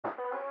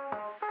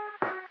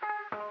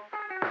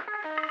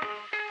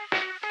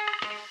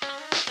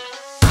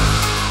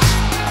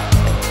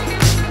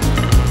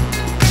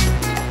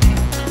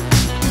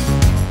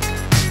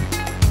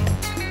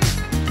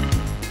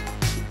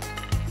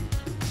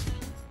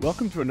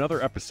Welcome to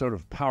another episode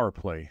of Power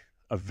Play,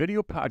 a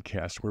video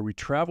podcast where we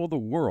travel the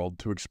world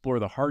to explore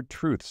the hard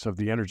truths of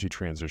the energy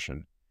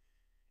transition.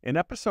 In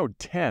episode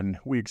 10,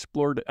 we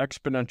explored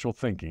exponential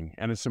thinking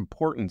and its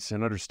importance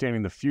in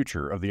understanding the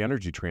future of the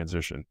energy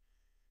transition.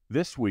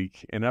 This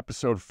week, in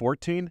episode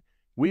 14,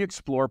 we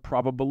explore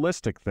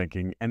probabilistic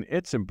thinking and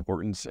its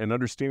importance in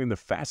understanding the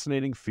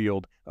fascinating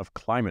field of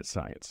climate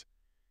science.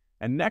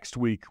 And next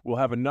week, we'll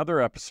have another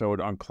episode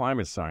on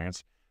climate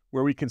science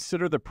where we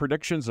consider the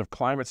predictions of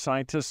climate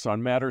scientists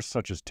on matters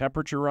such as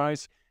temperature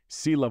rise,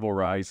 sea level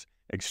rise,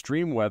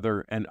 extreme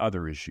weather, and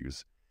other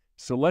issues.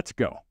 So let's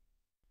go.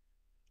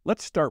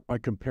 Let's start by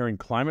comparing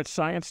climate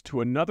science to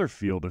another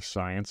field of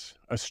science,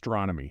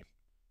 astronomy.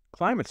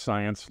 Climate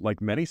science, like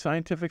many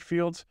scientific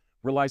fields,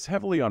 relies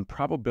heavily on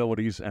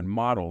probabilities and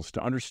models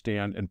to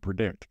understand and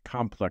predict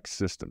complex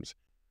systems.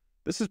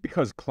 This is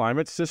because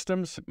climate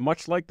systems,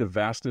 much like the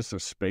vastness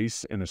of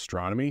space in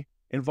astronomy,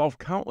 involve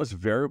countless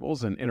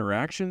variables and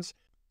interactions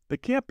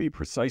that can't be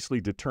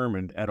precisely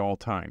determined at all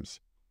times.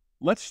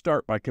 Let's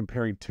start by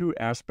comparing two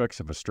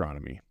aspects of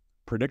astronomy: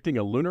 predicting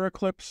a lunar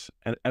eclipse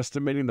and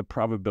estimating the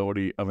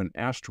probability of an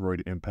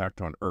asteroid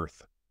impact on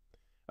Earth.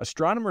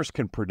 Astronomers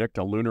can predict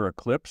a lunar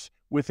eclipse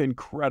with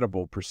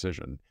incredible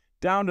precision,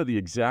 down to the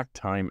exact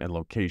time and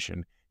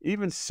location,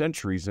 even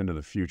centuries into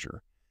the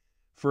future.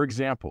 For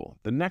example,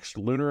 the next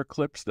lunar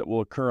eclipse that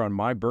will occur on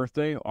my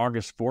birthday,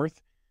 August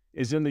 4th,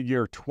 is in the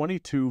year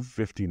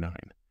 2259.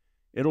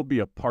 It'll be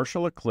a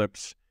partial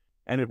eclipse,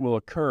 and it will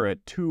occur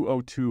at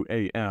 2:02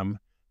 a.m.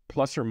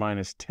 plus or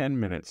minus 10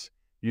 minutes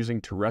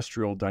using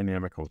terrestrial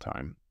dynamical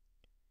time.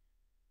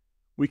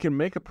 We can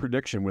make a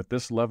prediction with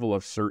this level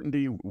of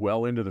certainty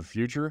well into the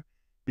future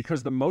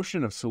because the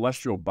motion of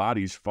celestial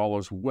bodies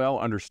follows well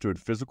understood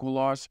physical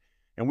laws,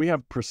 and we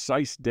have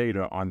precise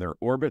data on their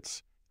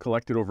orbits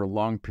collected over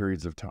long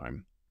periods of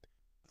time.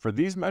 For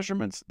these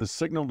measurements, the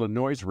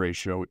signal-to-noise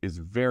ratio is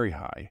very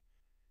high,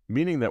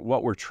 meaning that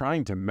what we're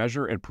trying to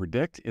measure and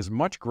predict is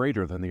much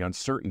greater than the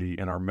uncertainty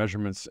in our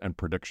measurements and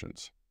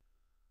predictions.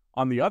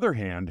 On the other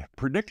hand,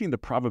 predicting the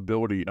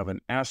probability of an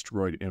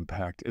asteroid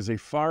impact is a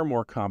far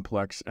more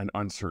complex and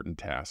uncertain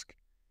task.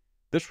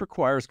 This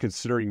requires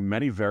considering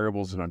many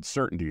variables and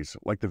uncertainties,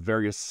 like the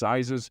various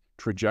sizes,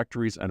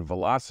 trajectories, and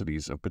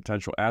velocities of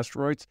potential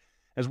asteroids,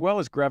 as well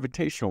as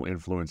gravitational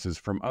influences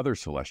from other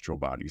celestial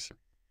bodies.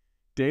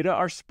 Data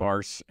are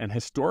sparse, and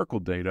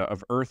historical data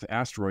of Earth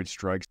asteroid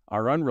strikes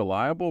are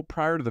unreliable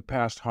prior to the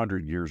past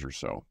 100 years or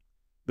so.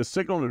 The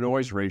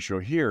signal-to-noise ratio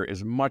here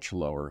is much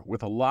lower,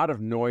 with a lot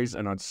of noise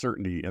and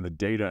uncertainty in the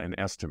data and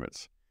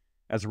estimates.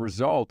 As a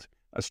result,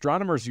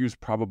 astronomers use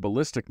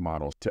probabilistic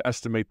models to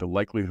estimate the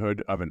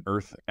likelihood of an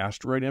Earth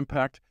asteroid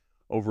impact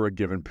over a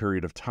given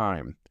period of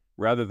time,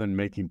 rather than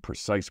making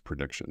precise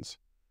predictions.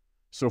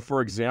 So, for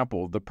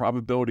example, the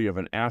probability of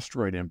an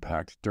asteroid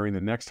impact during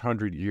the next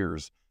 100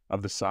 years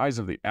of the size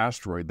of the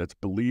asteroid that's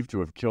believed to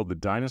have killed the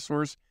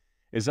dinosaurs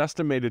is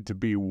estimated to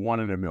be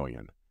 1 in a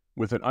million,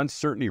 with an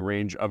uncertainty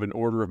range of an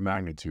order of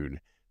magnitude,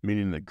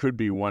 meaning that it could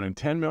be 1 in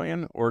 10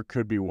 million or it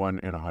could be 1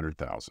 in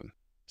 100,000.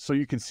 So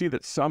you can see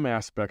that some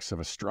aspects of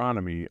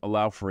astronomy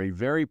allow for a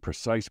very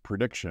precise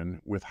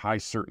prediction with high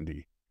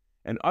certainty,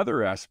 and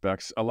other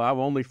aspects allow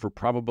only for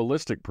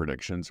probabilistic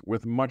predictions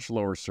with much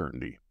lower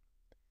certainty.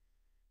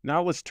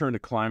 Now let's turn to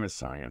climate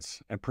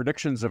science and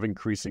predictions of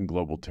increasing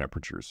global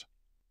temperatures.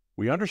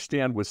 We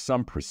understand with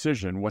some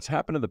precision what's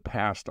happened in the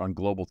past on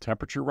global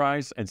temperature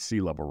rise and sea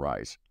level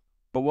rise.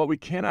 But what we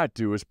cannot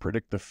do is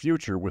predict the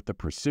future with the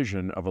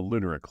precision of a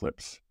lunar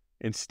eclipse.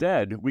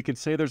 Instead, we can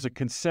say there's a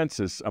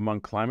consensus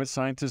among climate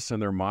scientists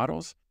and their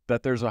models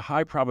that there's a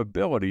high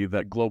probability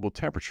that global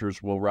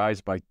temperatures will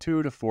rise by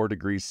 2 to 4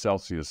 degrees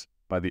Celsius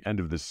by the end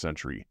of this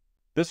century.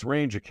 This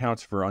range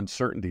accounts for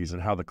uncertainties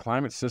in how the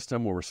climate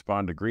system will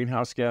respond to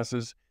greenhouse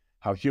gases,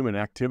 how human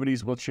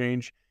activities will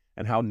change,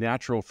 and how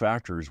natural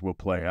factors will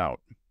play out.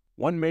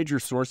 One major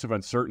source of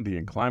uncertainty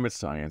in climate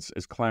science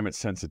is climate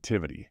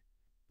sensitivity.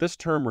 This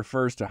term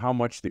refers to how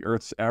much the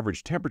Earth's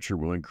average temperature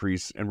will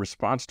increase in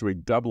response to a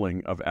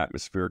doubling of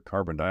atmospheric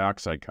carbon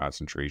dioxide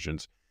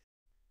concentrations.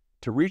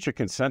 To reach a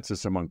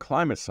consensus among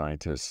climate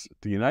scientists,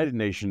 the United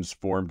Nations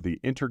formed the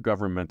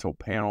Intergovernmental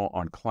Panel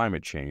on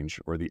Climate Change,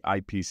 or the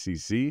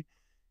IPCC,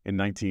 in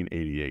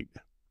 1988.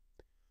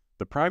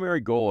 The primary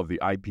goal of the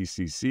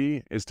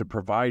IPCC is to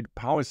provide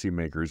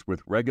policymakers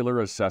with regular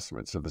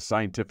assessments of the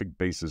scientific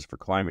basis for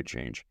climate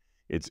change,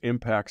 its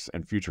impacts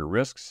and future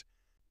risks,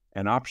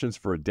 and options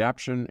for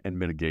adaptation and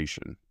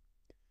mitigation.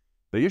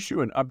 They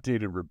issue an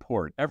updated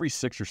report every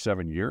 6 or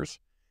 7 years,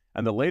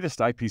 and the latest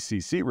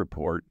IPCC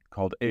report,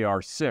 called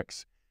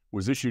AR6,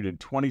 was issued in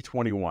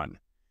 2021.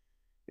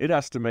 It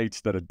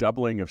estimates that a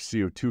doubling of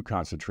CO2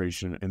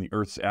 concentration in the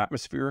Earth's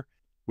atmosphere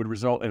would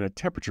result in a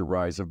temperature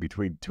rise of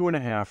between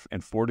 2.5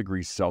 and 4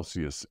 degrees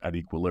Celsius at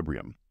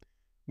equilibrium,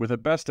 with a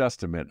best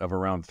estimate of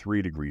around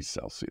 3 degrees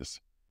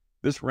Celsius.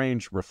 This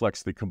range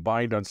reflects the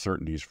combined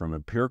uncertainties from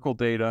empirical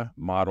data,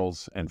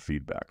 models, and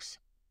feedbacks.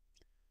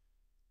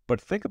 But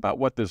think about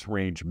what this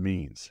range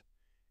means.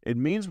 It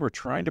means we're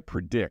trying to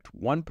predict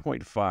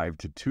 1.5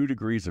 to 2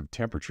 degrees of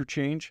temperature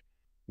change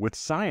with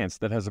science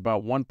that has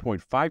about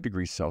 1.5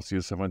 degrees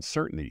Celsius of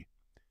uncertainty.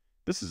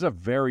 This is a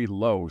very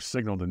low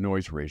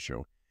signal-to-noise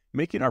ratio,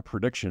 making our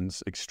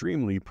predictions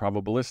extremely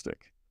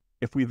probabilistic.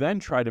 If we then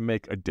try to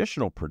make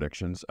additional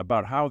predictions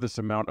about how this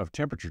amount of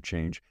temperature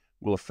change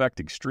will affect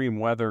extreme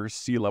weather,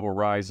 sea level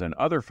rise, and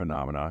other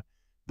phenomena,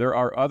 there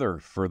are other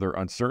further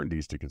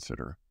uncertainties to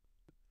consider.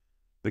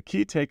 The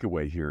key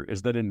takeaway here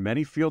is that in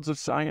many fields of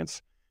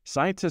science,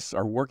 scientists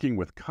are working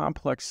with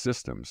complex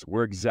systems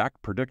where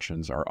exact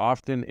predictions are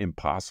often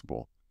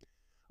impossible.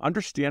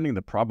 Understanding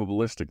the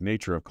probabilistic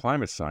nature of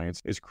climate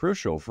science is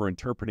crucial for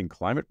interpreting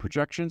climate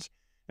projections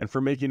and for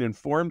making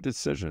informed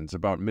decisions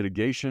about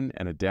mitigation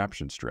and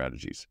adaptation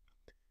strategies.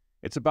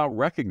 It's about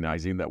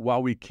recognizing that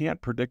while we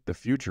can't predict the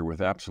future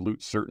with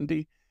absolute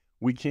certainty,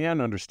 we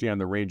can understand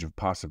the range of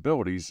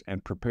possibilities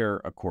and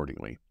prepare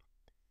accordingly.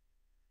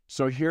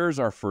 So here's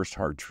our first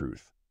hard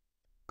truth.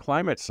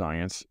 Climate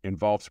science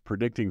involves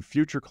predicting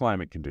future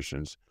climate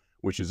conditions,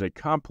 which is a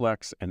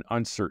complex and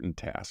uncertain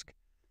task.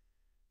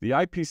 The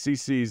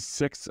IPCC's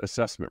sixth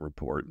assessment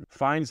report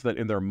finds that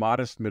in their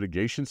modest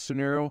mitigation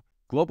scenario,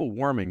 global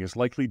warming is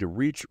likely to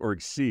reach or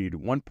exceed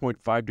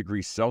 1.5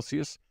 degrees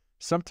Celsius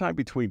sometime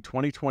between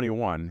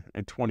 2021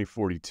 and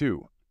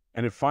 2042.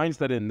 And it finds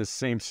that in this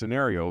same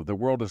scenario, the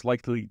world is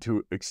likely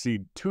to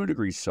exceed 2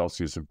 degrees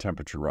Celsius of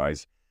temperature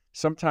rise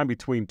sometime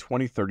between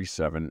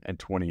 2037 and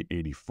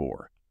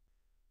 2084.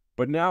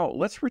 But now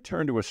let's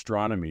return to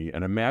astronomy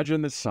and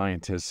imagine that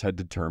scientists had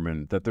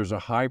determined that there's a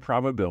high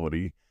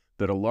probability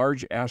that a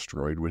large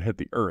asteroid would hit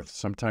the Earth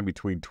sometime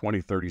between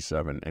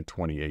 2037 and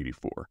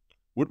 2084.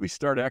 Would we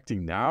start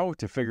acting now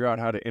to figure out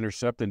how to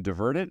intercept and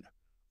divert it?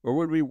 Or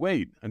would we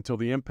wait until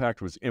the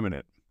impact was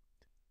imminent?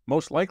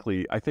 Most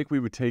likely, I think we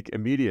would take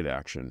immediate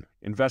action,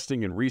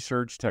 investing in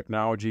research,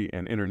 technology,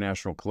 and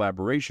international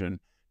collaboration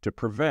to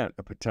prevent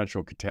a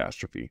potential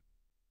catastrophe.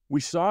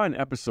 We saw in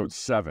episode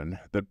 7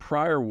 that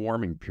prior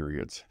warming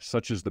periods,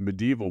 such as the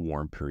medieval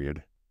warm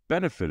period,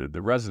 benefited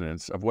the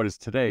residents of what is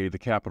today the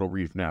Capitol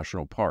Reef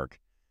National Park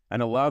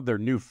and allowed their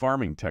new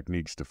farming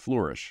techniques to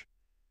flourish.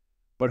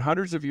 But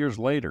hundreds of years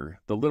later,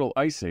 the Little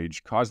Ice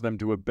Age caused them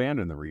to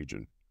abandon the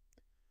region.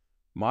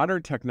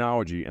 Modern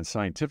technology and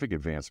scientific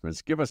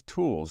advancements give us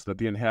tools that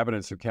the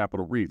inhabitants of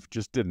Capitol Reef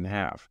just didn't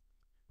have.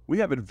 We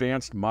have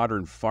advanced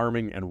modern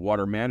farming and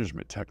water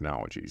management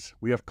technologies.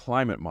 We have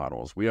climate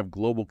models. We have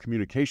global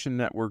communication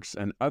networks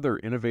and other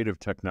innovative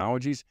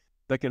technologies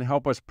that can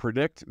help us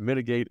predict,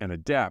 mitigate, and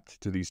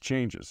adapt to these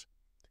changes.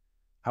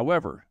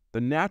 However,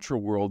 the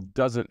natural world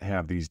doesn't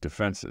have these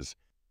defenses,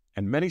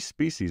 and many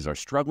species are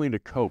struggling to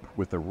cope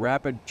with the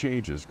rapid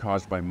changes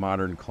caused by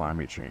modern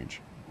climate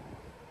change.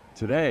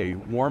 Today,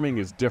 warming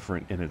is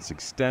different in its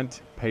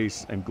extent,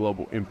 pace, and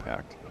global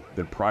impact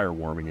than prior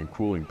warming and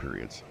cooling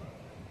periods.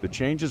 The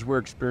changes we're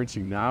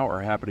experiencing now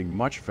are happening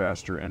much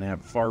faster and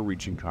have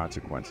far-reaching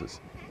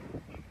consequences.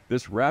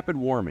 This rapid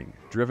warming,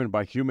 driven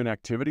by human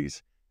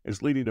activities,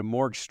 is leading to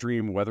more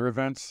extreme weather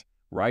events,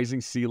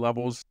 rising sea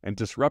levels, and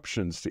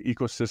disruptions to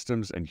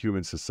ecosystems and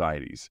human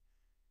societies.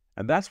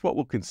 And that's what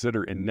we'll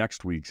consider in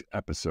next week's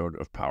episode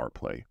of Power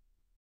Play.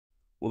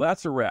 Well,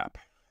 that's a wrap.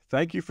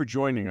 Thank you for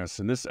joining us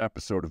in this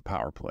episode of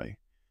Power Play.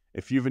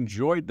 If you've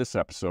enjoyed this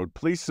episode,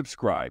 please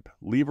subscribe,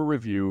 leave a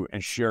review,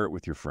 and share it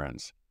with your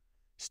friends.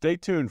 Stay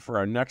tuned for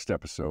our next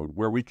episode,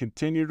 where we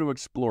continue to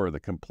explore the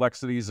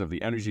complexities of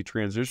the energy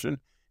transition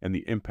and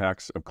the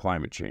impacts of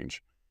climate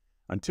change.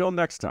 Until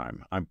next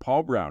time, I'm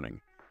Paul Browning,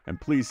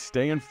 and please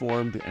stay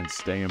informed and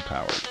stay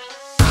empowered.